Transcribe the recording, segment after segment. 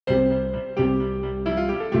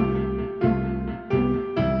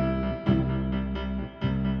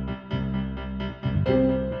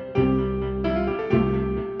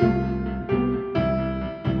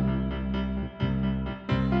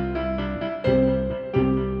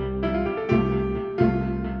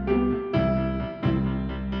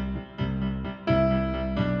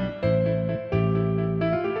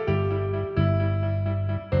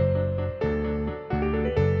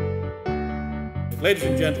ladies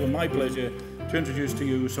and gentlemen, my pleasure to introduce to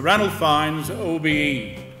you Sir Ranulph Fiennes,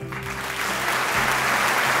 OBE.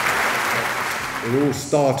 It all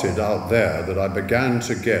started out there that I began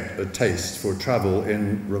to get a taste for travel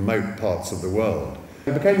in remote parts of the world.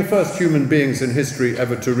 We became the first human beings in history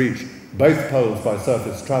ever to reach both poles by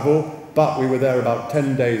surface travel, but we were there about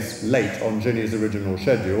 10 days late on Ginny's original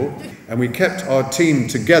schedule, and we kept our team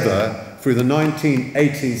together through the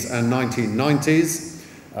 1980s and 1990s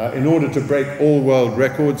in order to break all world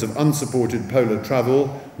records of unsupported polar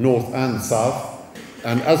travel, north and south.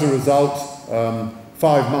 And as a result,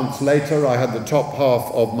 5 months later, I had the top half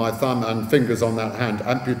of my thumb and fingers on that hand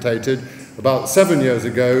amputated. About 7 years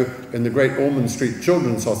ago, in the Great Ormond Street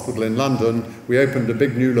Children's Hospital in London, we opened a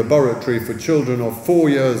big new laboratory for children of 4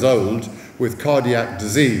 years old with cardiac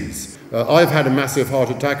disease. I've had a massive heart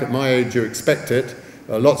attack. At my age, you expect it.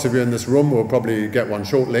 Lots of you in this room will probably get one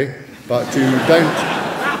shortly, but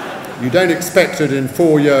you don't expect it in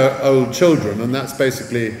 4-year-old children, and that's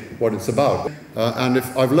basically what it's about. And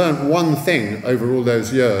if I've learned one thing over all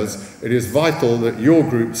those years, it is vital that your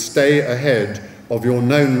group stay ahead of your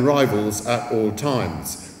known rivals at all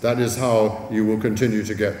times. That is how you will continue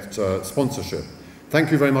to get sponsorship.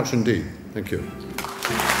 Thank you very much indeed. Thank you.